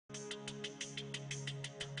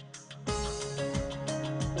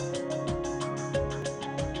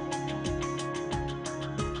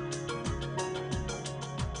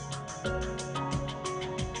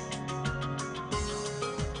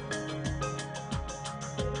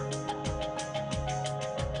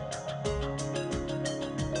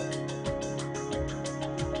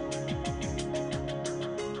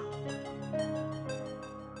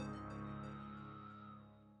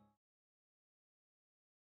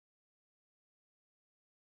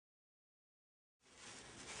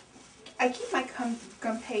I keep my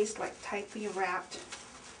gum paste like tightly wrapped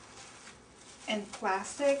in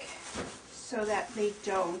plastic so that they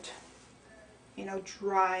don't, you know,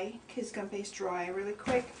 dry, because gum paste dry really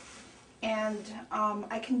quick. And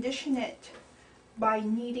I condition it by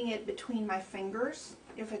kneading it between my fingers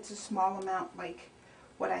if it's a small amount like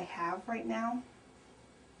what I have right now.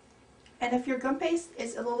 And if your gum paste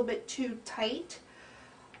is a little bit too tight,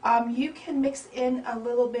 you can mix in a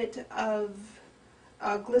little bit of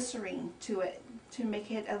glycerine to it to make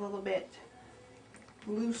it a little bit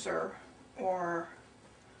looser or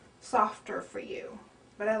softer for you.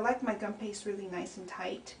 But I like my gum paste really nice and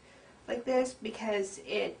tight like this because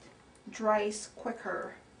it dries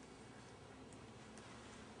quicker.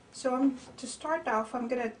 So to start off, I'm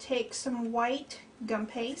going to take some white gum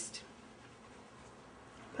paste,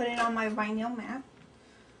 put it on my vinyl mat.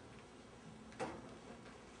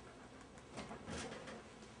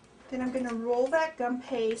 Then I'm going to roll that gum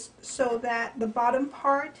paste so that the bottom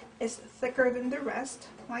part is thicker than the rest,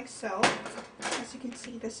 like so. As you can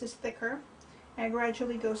see, this is thicker, and it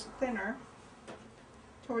gradually goes thinner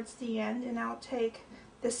towards the end. And I'll take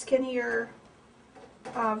the skinnier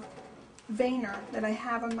veiner that I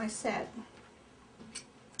have on my set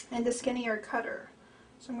and the skinnier cutter.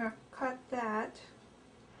 So I'm going to cut that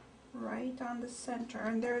right on the center,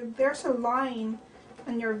 and there's a line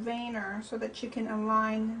on your veiner so that you can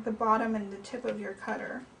align the bottom and the tip of your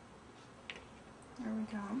cutter. There we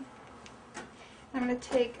go. I'm going to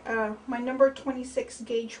take my number 26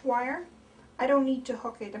 gauge wire. I don't need to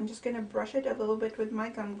hook it. I'm just going to brush it a little bit with my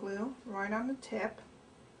gum glue right on the tip.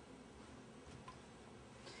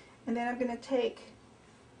 And then I'm going to take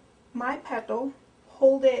my petal,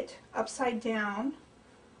 hold it upside down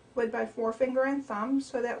with my forefinger and thumb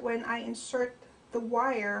so that when I insert the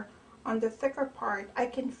wire on the thicker part, I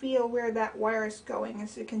can feel where that wire is going.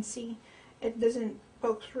 As you can see, it doesn't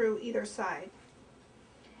poke through either side.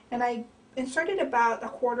 And I inserted about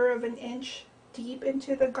 1/4 of an inch deep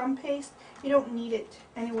into the gum paste. You don't need it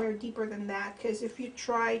anywhere deeper than that, because if you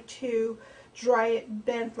try to dry it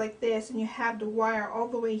bent like this and you have the wire all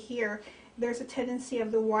the way here, there's a tendency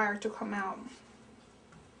of the wire to come out.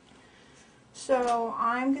 So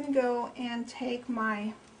I'm going to go and take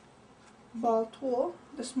my ball tool,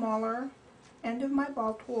 the smaller end of my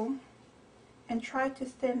ball tool, and try to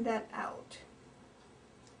thin that out.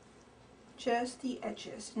 Just the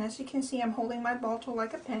edges. And as you can see, I'm holding my ball tool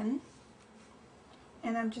like a pen,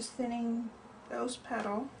 and I'm just thinning those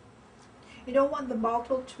petals. You don't want the ball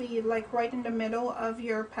tool to be like right in the middle of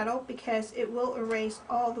your petal, because it will erase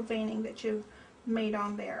all the veining that you've made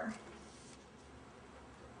on there.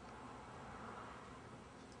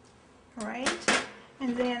 Alright,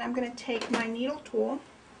 and then I'm going to take my needle tool,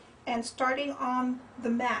 and starting on the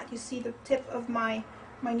mat, you see the tip of my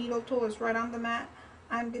needle tool is right on the mat.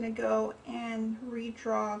 I'm going to go and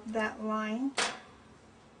redraw that line,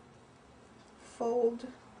 fold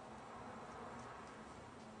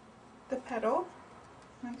the petal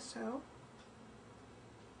like so,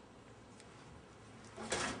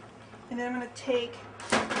 and then I'm going to take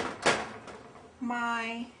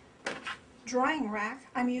my drying rack.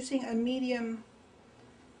 I'm using a medium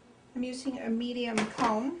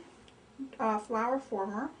cone flower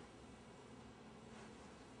former.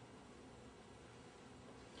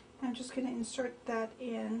 I'm just going to insert that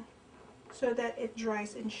in so that it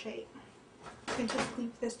dries in shape. You can just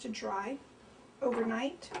leave this to dry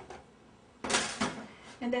overnight.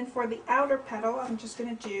 And then for the outer petal, I'm just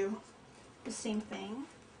going to do the same thing.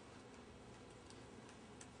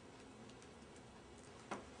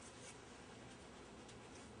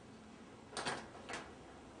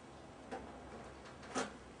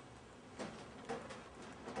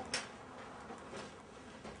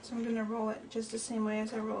 So I'm going to roll it just the same way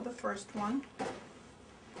as I rolled the first one.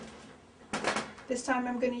 This time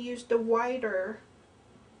I'm going to use the wider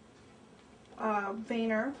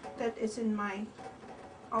veiner that is in my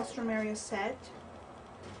Alstromeria set.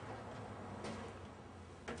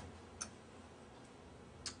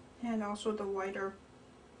 And also the wider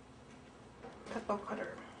petal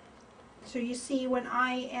cutter. So you see, when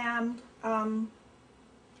I am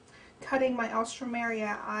cutting my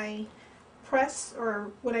Alstromeria, I press,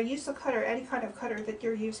 or when I use the cutter, any kind of cutter that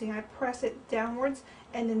you're using, I press it downwards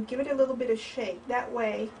and then give it a little bit of shake. That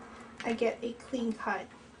way I get a clean cut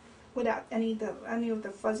without any of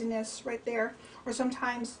the fuzziness right there. Or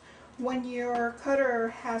sometimes when your cutter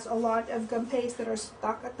has a lot of gum paste that are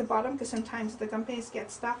stuck at the bottom, because sometimes the gum paste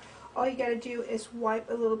gets stuck, all you got to do is wipe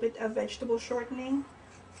a little bit of vegetable shortening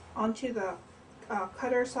onto the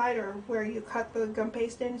cutter side, or where you cut the gum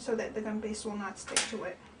paste in, so that the gum paste will not stick to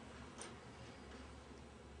it.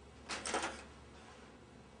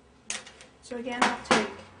 So again, I'll take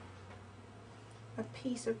a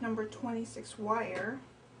piece of number 26 wire,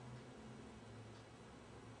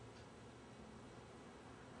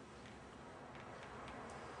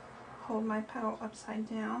 hold my petal upside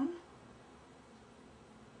down,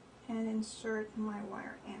 and insert my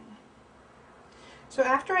wire in. So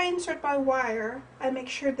after I insert my wire, I make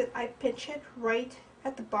sure that I pinch it right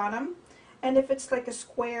at the bottom. And if it's like a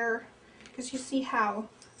square, because you see how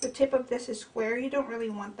the tip of this is square, you don't really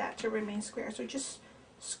want that to remain square. So just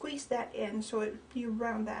squeeze that in so you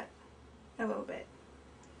round that a little bit.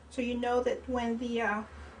 So you know that when the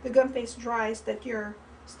gum paste dries that your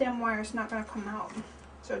stem wire is not going to come out.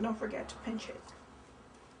 So don't forget to pinch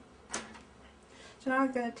it. So now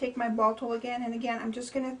I'm going to take my ball tool again, and again I'm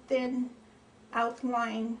just going to thin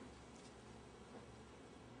outline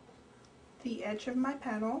the edge of my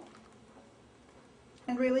petal.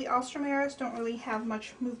 And really, Alstromerias don't really have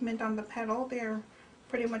much movement on the petal. They're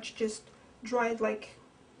pretty much just dried like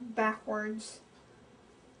backwards.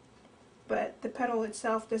 But the petal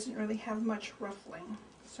itself doesn't really have much ruffling.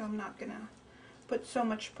 So I'm not going to put so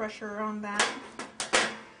much pressure on that,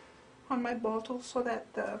 on my ball tool, so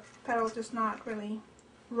that the petal does not really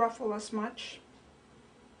ruffle as much.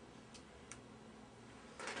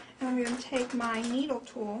 And I'm going to take my needle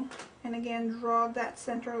tool and again draw that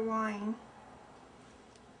center line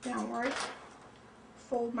downward,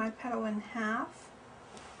 fold my petal in half,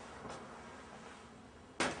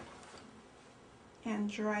 and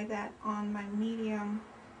dry that on my medium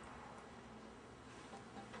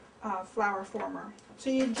flower former. So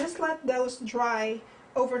you just let those dry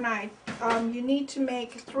overnight. You need to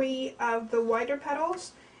make 3 of the wider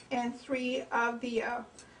petals and 3 of the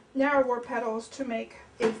narrower petals to make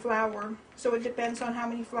a flower. So it depends on how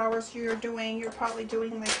many flowers you're doing. You're probably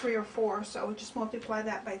doing like 3 or 4, so just multiply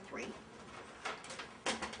that by 3.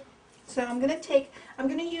 So I'm going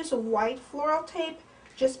to use a white floral tape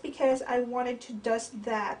just because I wanted to dust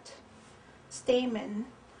that stamen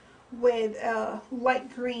with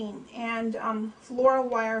light green, and floral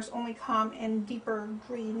wires only come in deeper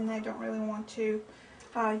green, and I don't really want to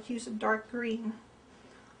use a dark green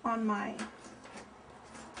on my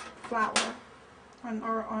flower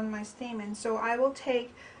or on my stamen. So I will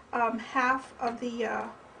take half of the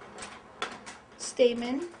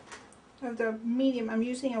stamen of the medium. I'm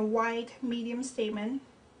using a white medium stamen.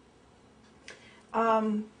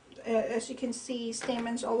 As you can see,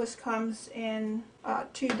 stamens always comes in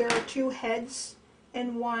there are 2 heads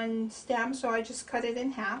and 1 stem, so I just cut it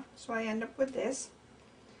in half, so I end up with this.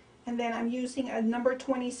 And then I'm using a number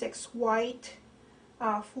 26 white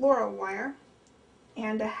floral wire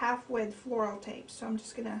and a half width floral tape. So I'm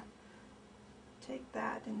just gonna take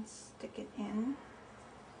that and stick it in,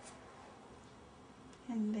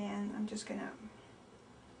 and then I'm just gonna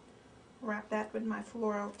wrap that with my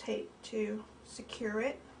floral tape to secure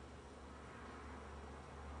it.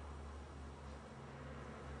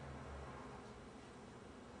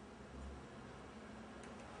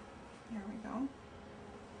 There we go.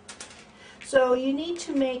 So you need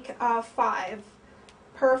to make 5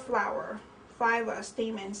 per flower, 5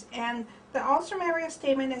 stamens, and the Alstromeria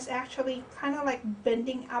stamen is actually kind of like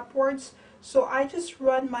bending upwards. So I just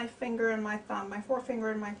run my finger and my thumb, my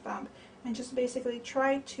forefinger and my thumb, and just basically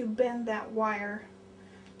try to bend that wire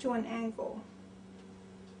to an angle.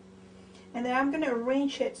 And then I'm going to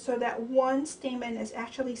arrange it so that one stamen is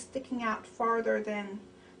actually sticking out farther than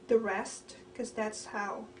the rest, because that's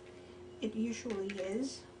how it usually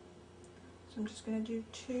is. So I'm just going to do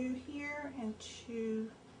 2 here and 2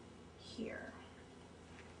 here.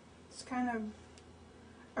 It's kind of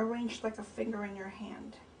arranged like a finger in your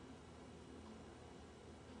hand.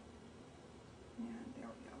 And there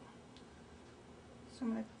we go. So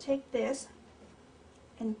I'm going to take this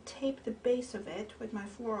and tape the base of it with my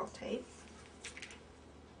floral tape.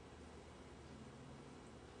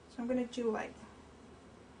 So I'm going to do like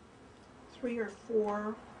 3 or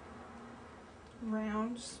 4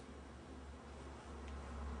 rounds.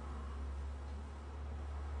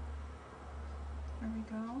 There we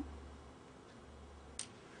go.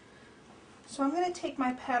 So I'm going to take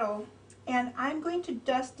my petal and I'm going to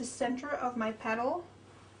dust the center of my petal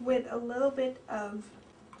with a little bit of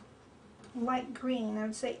light green, I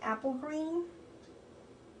would say apple green,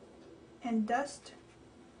 and dust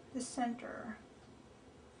the center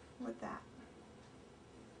with that.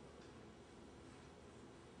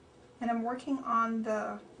 And I'm working on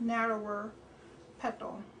the narrower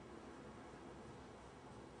petal.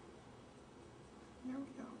 There we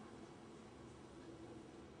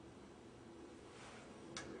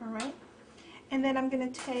go. Alright, and then I'm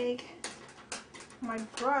going to take my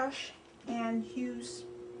brush and use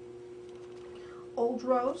Old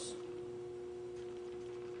Rose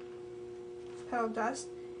petal dust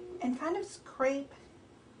and kind of scrape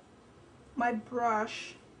my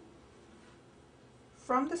brush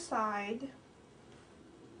from the side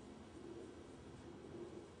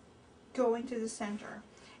going to the center.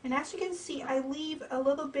 And as you can see, I leave a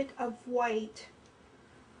little bit of white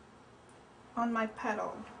on my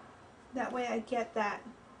petal. That way I get that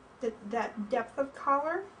depth of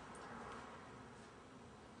color,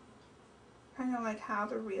 kind of like how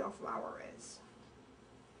the real flower is.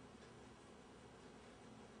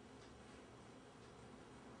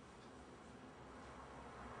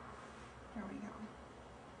 There we go.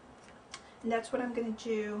 And that's what I'm going to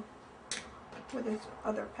do with this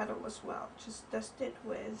other petal as well. Just dust it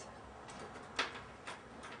with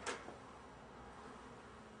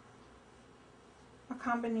a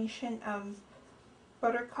combination of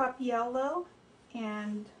buttercup yellow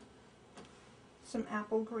and some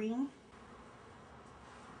apple green.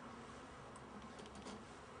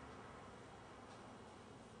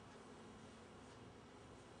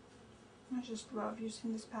 I just love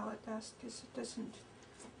using this palette dust because it doesn't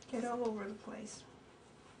get all over the place.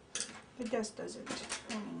 The dust doesn't.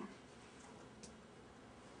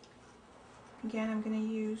 Again, I'm going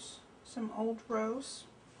to use some Old Rose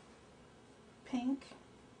pink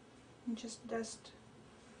and just dust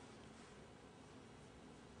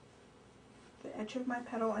the edge of my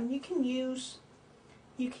petal. And you can use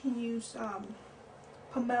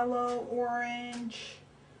pomelo orange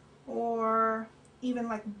or even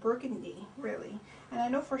like burgundy, really. And I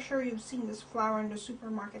know for sure you've seen this flower in the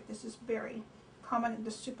supermarket. This is very common at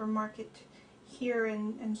the supermarket here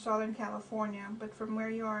in Southern California, but from where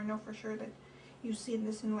you are, I know for sure that you've seen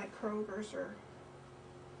this in like Kroger's or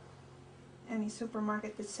any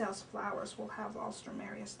supermarket that sells flowers will have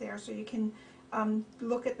Alstromerias there. So you can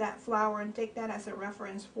look at that flower and take that as a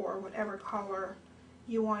reference for whatever color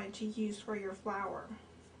you wanted to use for your flower.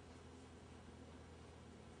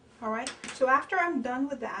 Alright, so after I'm done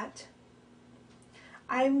with that,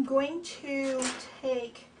 I'm going to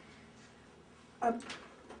take a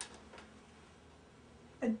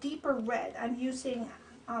deeper red. I'm using,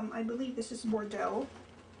 I believe this is Bordeaux,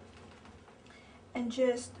 and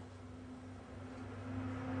just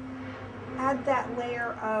add that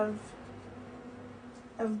layer of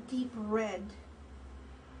deep red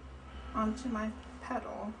onto my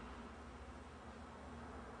petal.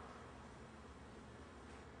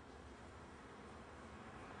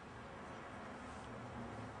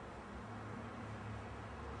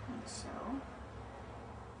 Like so.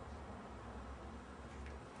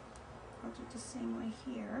 I'll do it the same way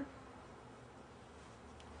here.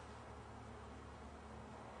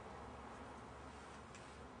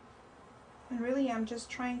 And really I'm just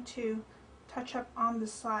trying to touch up on the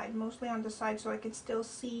side, mostly on the side, so I can still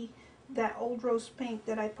see that Old Rose pink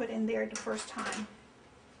that I put in there the first time.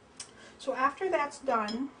 So after that's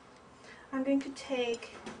done, I'm going to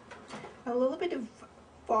take a little bit of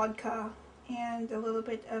vodka and a little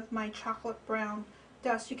bit of my chocolate brown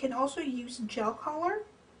dust. You can also use gel color,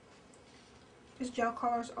 because gel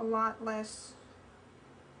color is a lot less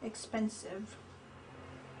expensive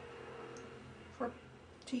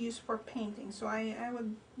to use for painting, so I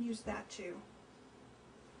would use that too.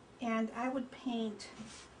 And I would paint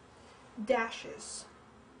dashes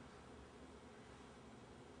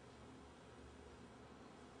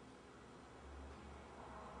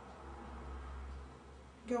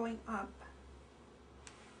going up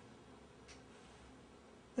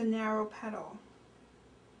the narrow petal.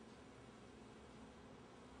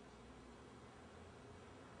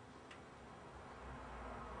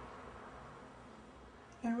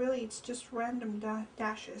 And really it's just random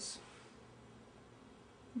dashes.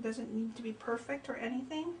 It doesn't need to be perfect or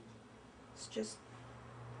anything. It's just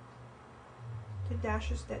the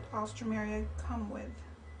dashes that Alstromeria come with.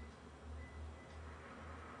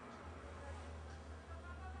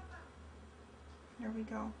 There we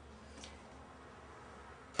go.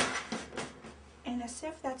 And as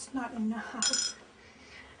if that's not enough,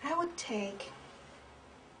 I would take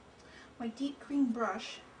my deep green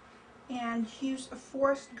brush and use a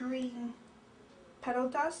forest green petal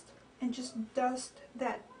dust and just dust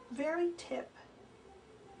that very tip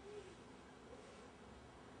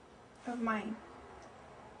of my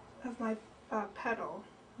petal,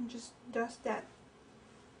 and just dust that.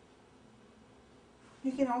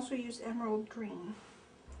 You can also use emerald green.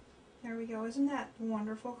 There we go. Isn't that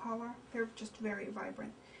wonderful color? They're just very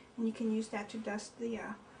vibrant, and you can use that to dust the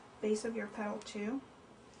base of your petal too.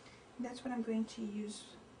 And that's what I'm going to use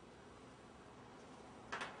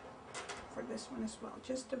for this one as well,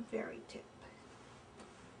 just a very tip.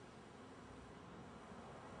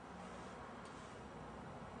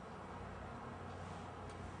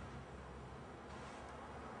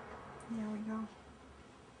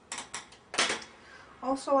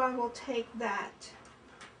 Also, I will take that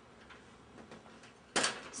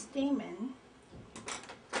stamen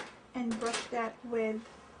and brush that with,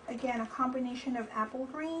 again, a combination of apple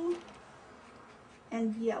green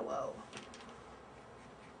and yellow.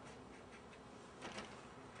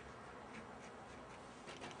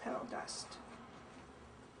 Petal dust.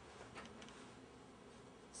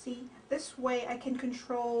 See, this way I can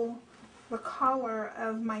control the color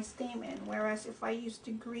of my stamen, whereas if I use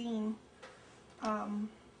the green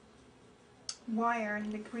wire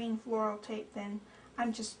and the green floral tape, then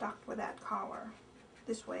I'm just stuck with that color.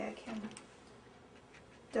 This way I can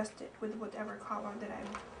dust it with whatever color that I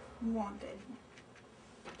wanted.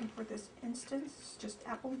 And for this instance, it's just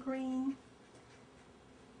apple green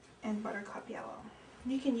and buttercup yellow.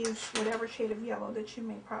 You can use whatever shade of yellow that you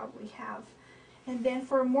may probably have. And then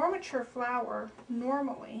for a more mature flower,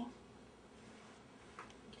 normally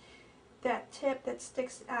that tip that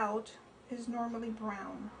sticks out is normally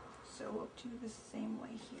brown. So we'll do the same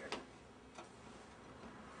way here.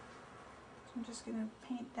 So I'm just going to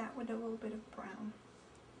paint that with a little bit of brown.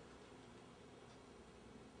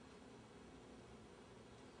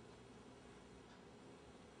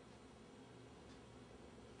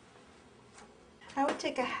 I would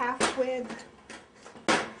take a half width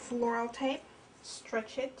floral tape,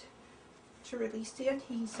 stretch it to release the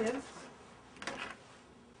adhesive,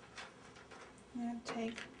 and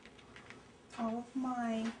take all of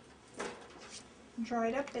my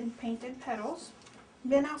dried up and painted petals.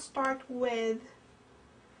 Then I'll start with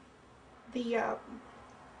the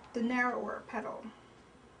narrower petal.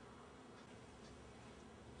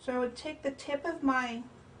 So I would take the tip of my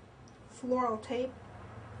floral tape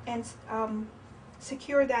and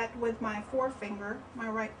secure that with my forefinger, my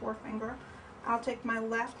right forefinger. I'll take my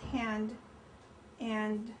left hand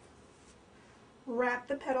and wrap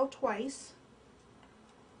the petal twice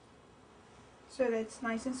so that it's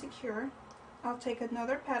nice and secure. I'll take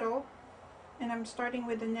another petal, and I'm starting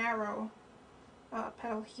with the narrow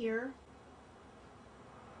petal here.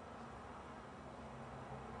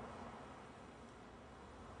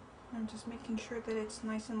 I'm just making sure that it's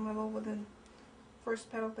nice and level with the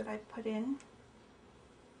first petal that I put in.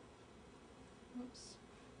 Oops.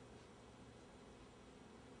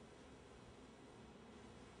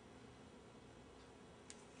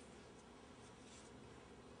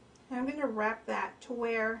 And I'm going to wrap that to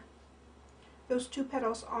where those two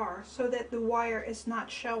petals are so that the wire is not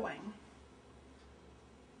showing.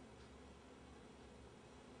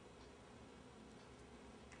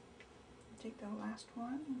 Take the last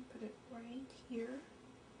one and put it right here.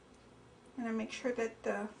 And I make sure that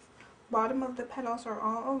the bottom of the petals are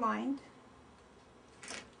all aligned.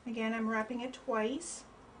 Again, I'm wrapping it twice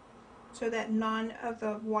so that none of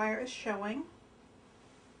the wire is showing.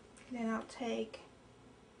 Then I'll take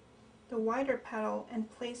the wider petal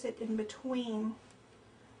and place it in between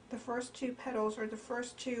the first two petals, or the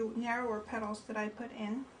first two narrower petals that I put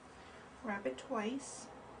in. Wrap it twice.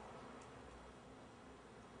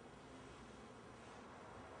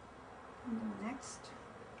 And the next.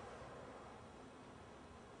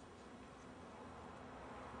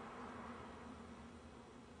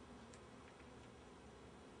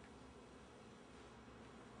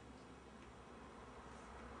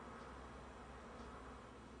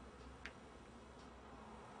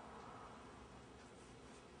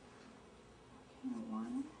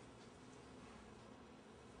 One,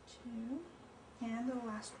 two, and the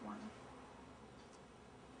last one.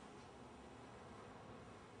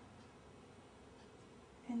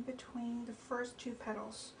 In between the first two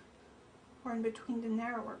petals, or in between the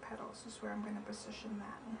narrower petals, is where I'm going to position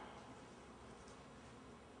that.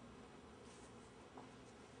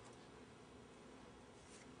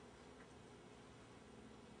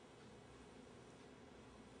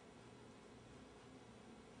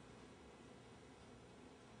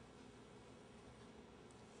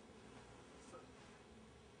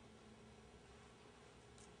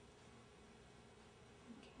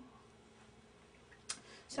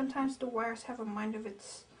 Sometimes the wires have a mind of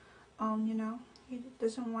its own, you know. It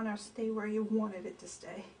doesn't want to stay where you wanted it to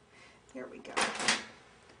stay. There we go.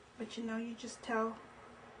 But you know, you just tell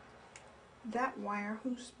that wire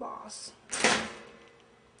who's boss.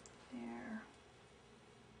 There.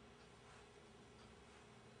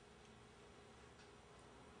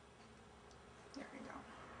 There we go.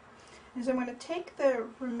 And so I'm going to take the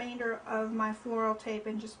remainder of my floral tape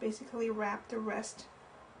and just basically wrap the rest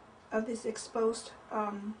of these exposed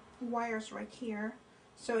wires right here,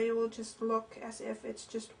 so it will just look as if it's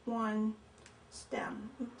just one stem.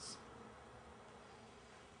 Oops.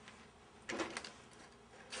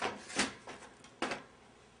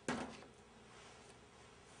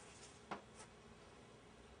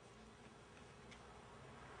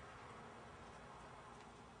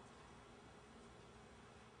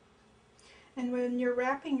 And when you're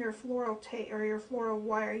wrapping your floral tape or your floral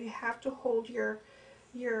wire, you have to hold your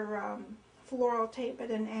floral tape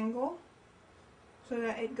at an angle so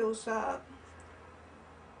that it goes up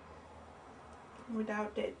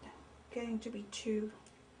without it getting to be too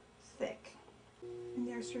thick. And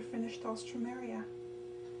there's your finished Alstromeria.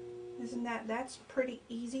 Isn't that's pretty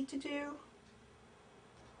easy to do?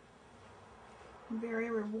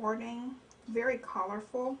 Very rewarding, very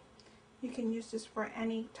colorful. You can use this for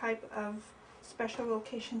any type of special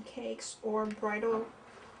occasion cakes or bridal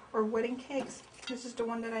or wedding cakes. This is the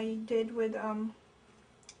one that I did with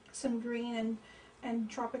some green and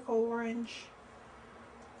tropical orange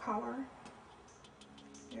color.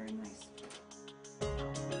 Very nice.